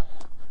Tango.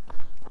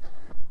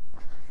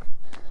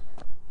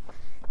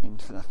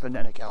 Into the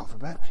phonetic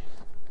alphabet.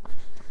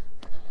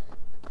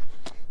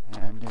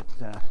 And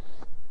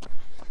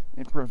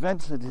it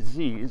prevents a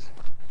disease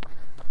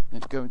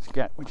that goats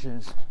get, which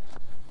is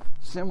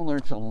similar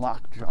to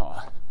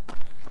lockjaw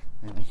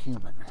in a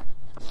human.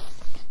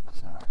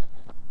 So,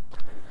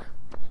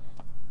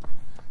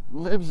 it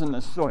lives in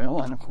the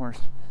soil, and of course,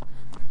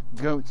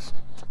 goats,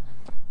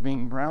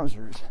 being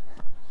browsers,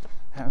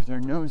 have their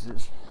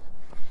noses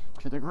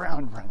to the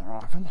ground rather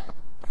often,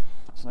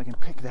 so they can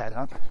pick that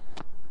up,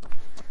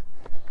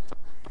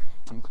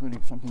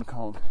 including something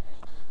called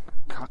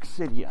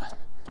coccidia,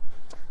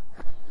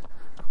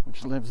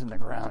 which lives in the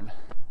ground.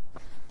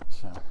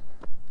 So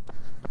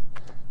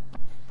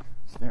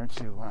it's there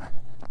to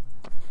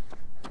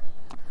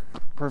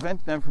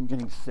prevent them from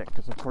getting sick,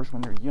 because of course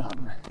when they're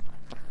young,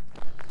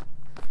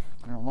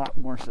 they're a lot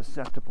more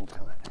susceptible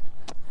to it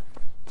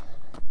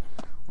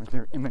with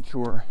their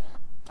immature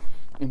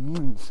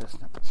immune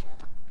systems.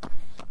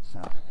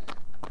 So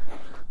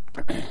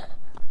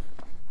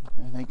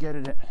and they get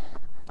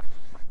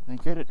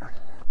it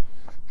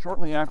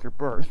shortly after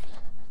birth,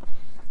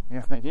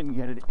 if they didn't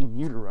get it in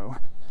utero,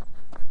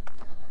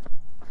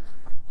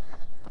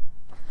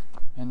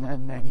 and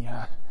then they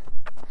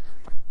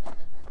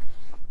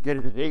get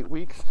it at 8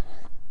 weeks,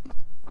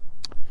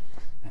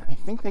 and I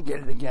think they get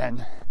it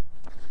again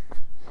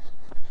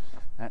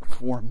at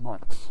 4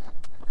 months.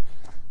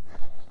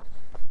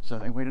 So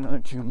they wait another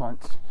 2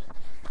 months,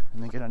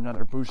 and they get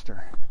another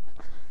booster,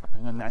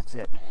 and then that's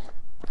it.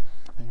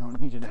 They don't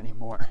need it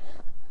anymore.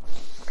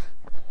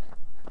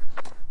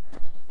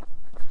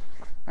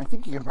 I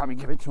think you can probably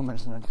give it to them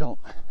as an adult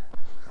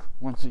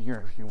once a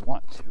year if you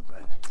want to,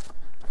 but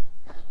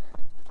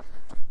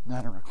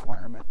not a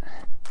requirement.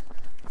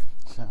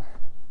 So,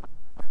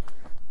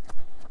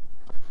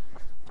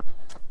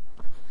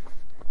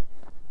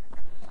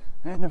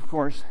 and of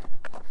course,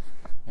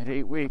 at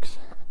 8 weeks,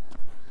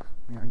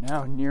 we are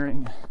now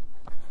nearing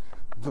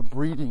the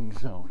breeding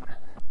zone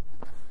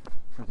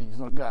for these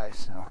little guys.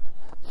 So,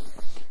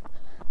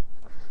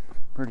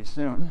 pretty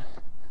soon,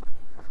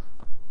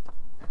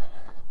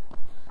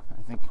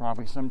 I think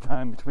probably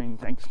sometime between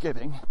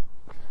Thanksgiving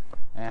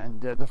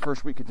and the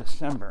first week of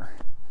December,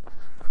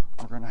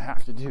 we're going to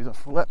have to do the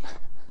flip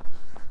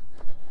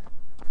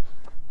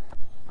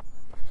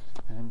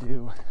and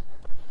do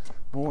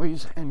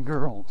boys and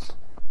girls.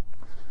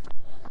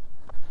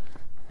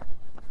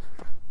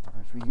 Or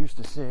as we used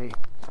to say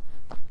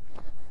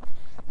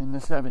in the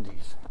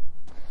 70s,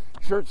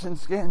 shirts and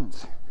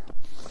skins.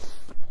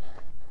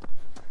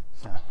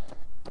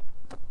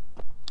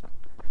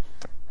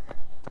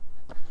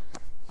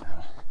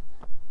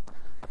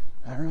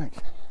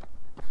 Alright.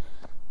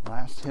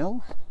 Last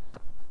hill.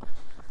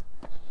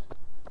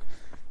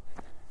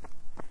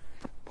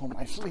 Pull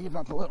my sleeve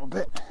up a little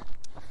bit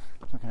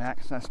so I can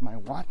access my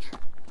watch.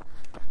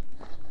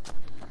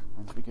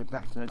 Once we get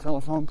back to the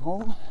telephone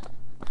pole,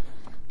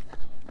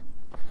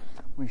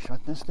 we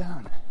shut this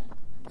down.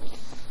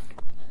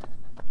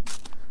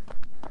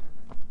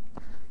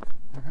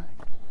 Alright.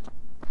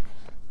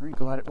 Very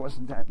glad it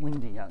wasn't that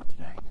windy out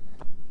today.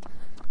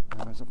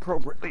 I was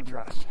appropriately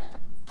dressed.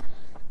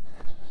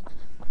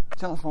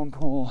 Telephone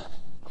pole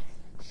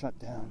shut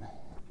down.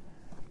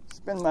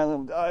 Spin my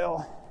little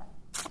dial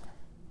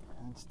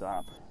and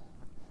stop.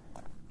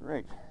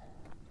 Great.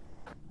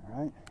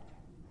 Alright.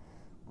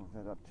 Move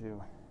that up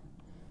to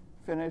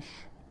finish.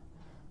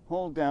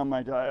 Hold down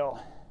my dial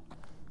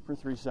for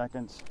 3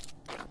 seconds.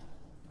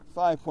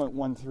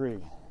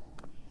 5.13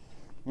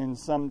 in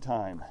some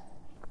time.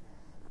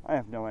 I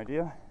have no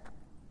idea.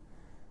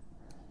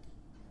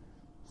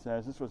 It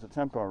says this was a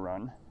tempo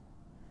run,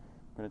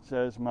 but it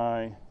says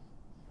my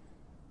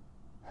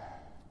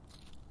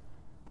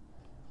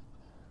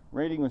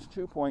rating was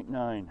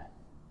 2.9,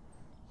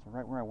 so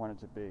right where I want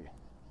it to be. So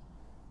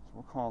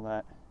we'll call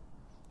that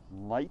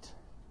light.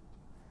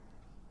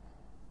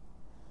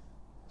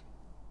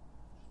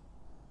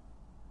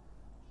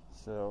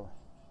 So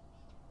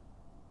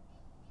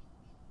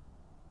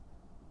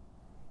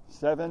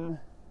 7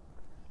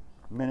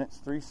 minutes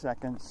 3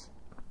 seconds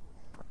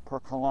per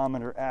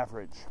kilometer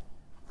average.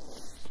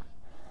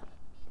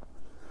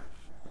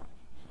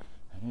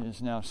 And it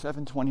is now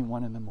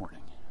 7:21 in the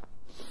morning.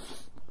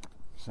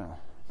 So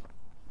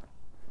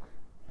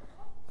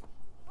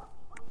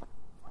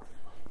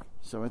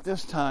at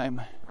this time,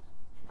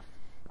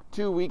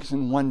 2 weeks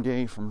and 1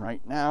 day from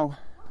right now,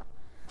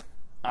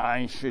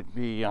 I should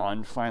be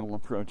on final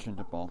approach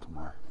into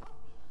Baltimore,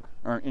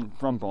 or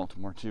from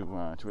Baltimore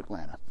to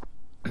Atlanta.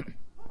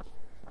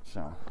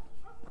 So,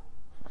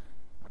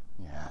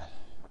 yeah,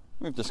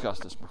 we've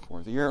discussed this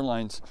before. The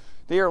airlines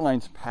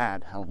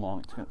pad how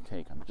long it's going to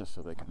take them, just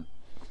so they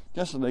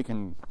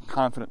can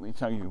confidently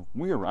tell you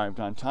we arrived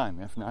on time,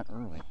 if not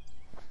early.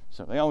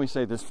 So they always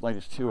say this flight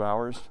is 2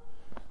 hours.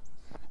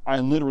 I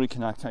literally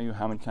cannot tell you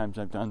how many times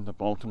I've done the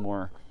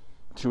Baltimore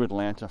to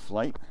Atlanta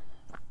flight.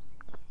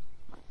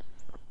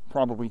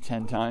 Probably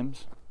 10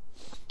 times.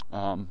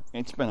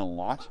 It's been a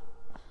lot.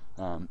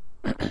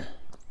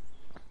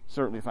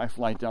 Certainly if I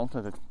fly Delta,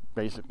 that's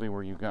basically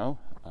where you go.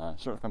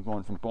 Certainly if I'm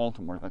going from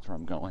Baltimore, that's where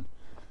I'm going.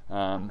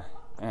 That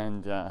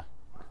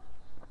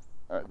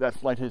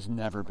flight has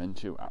never been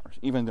 2 hours.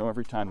 Even though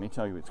every time they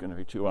tell you it's going to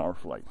be a 2 hour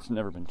flight, it's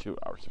never been 2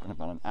 hours. It's been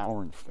about 1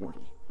 hour and 40.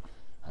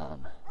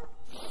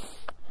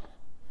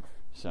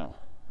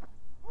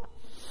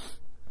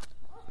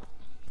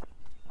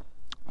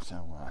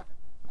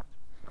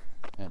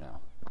 You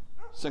know,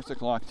 6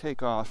 o'clock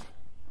takeoff,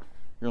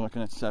 you're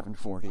looking at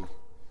 7:40.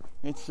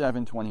 It's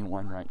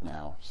 7:21 right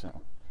now,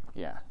 so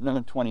yeah,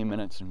 another 20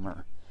 minutes and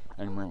we're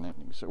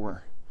landing.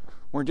 So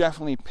we're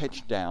definitely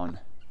pitched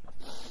down.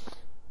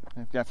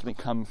 I've definitely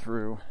come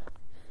through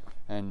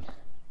and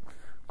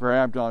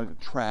grabbed all the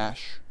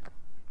trash.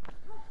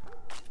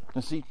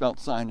 The seatbelt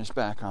sign is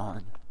back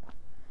on,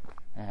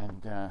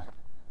 and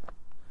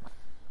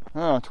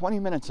 20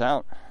 minutes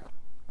out.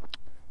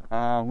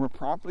 We're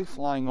probably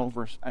flying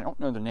over, I don't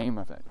know the name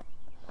of it,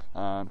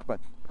 but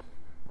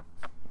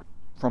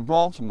from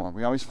Baltimore,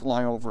 we always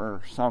fly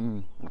over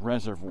some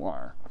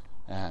reservoir,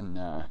 and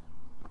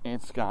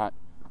it's got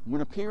what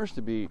appears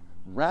to be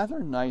rather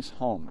nice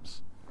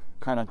homes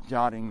kind of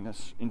dotting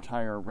this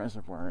entire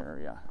reservoir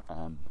area.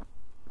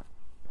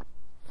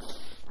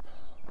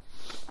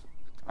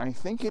 I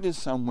think it is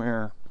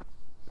somewhere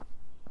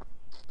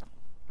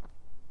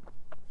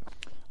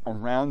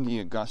around the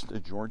Augusta,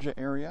 Georgia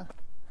area.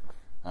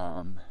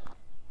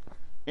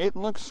 It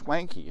looks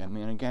swanky. I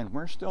mean, again,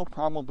 we're still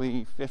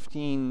probably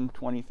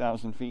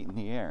 20,000 feet in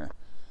the air.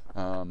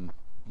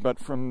 But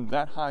from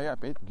that high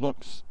up, it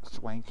looks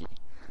swanky.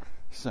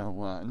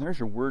 So, and there's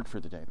your word for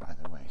the day, by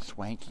the way,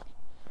 swanky.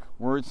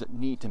 Words that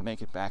need to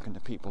make it back into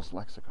people's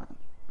lexicon.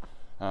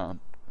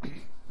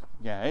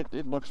 Yeah,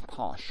 it looks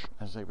posh,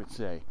 as they would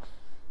say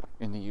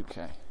in the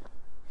UK.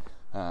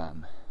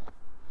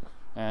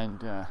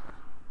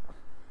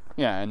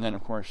 Yeah, and then,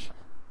 of course,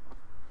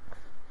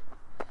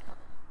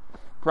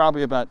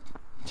 probably about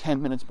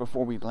 10 minutes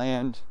before we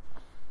land,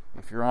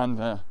 if you're on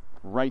the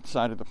right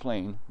side of the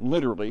plane,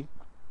 literally,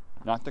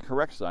 not the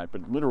correct side,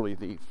 but literally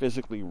the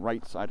physically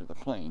right side of the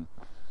plane,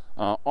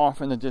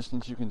 off in the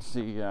distance you can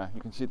see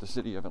the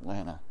city of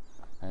Atlanta,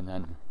 and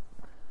then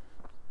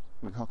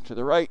we hook to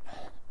the right,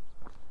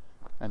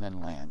 and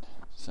then land.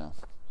 So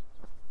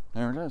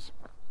there it is.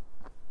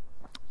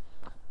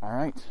 All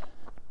right,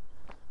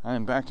 I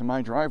am back to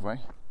my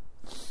driveway.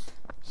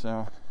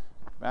 So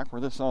back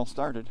where this all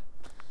started.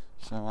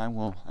 So I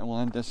will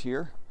end this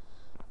here,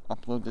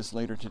 upload this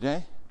later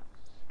today,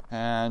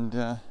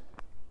 and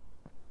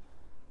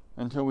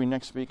until we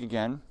next speak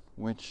again,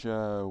 which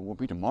will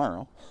be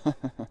tomorrow,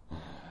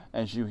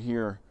 as you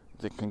hear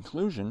the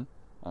conclusion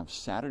of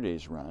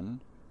Saturday's run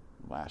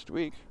last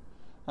week.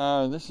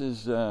 This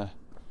is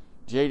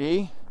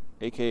JD,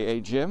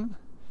 a.k.a. Jim,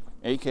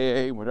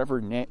 a.k.a. whatever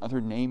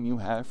other name you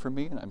have for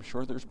me, and I'm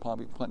sure there's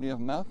probably plenty of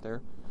them out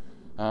there,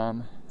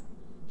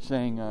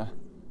 saying,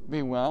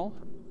 be well,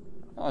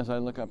 as I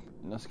look up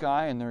in the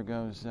sky, and there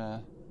goes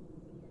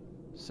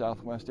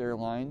Southwest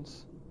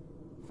Airlines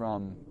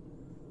from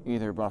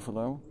either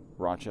Buffalo,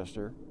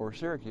 Rochester, or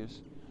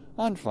Syracuse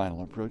on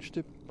final approach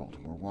to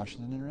Baltimore,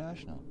 Washington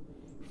International,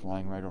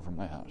 flying right over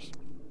my house.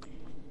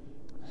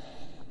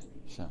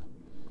 So,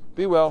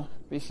 be well,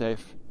 be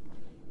safe,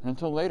 and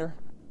until later,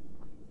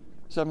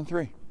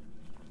 7-3.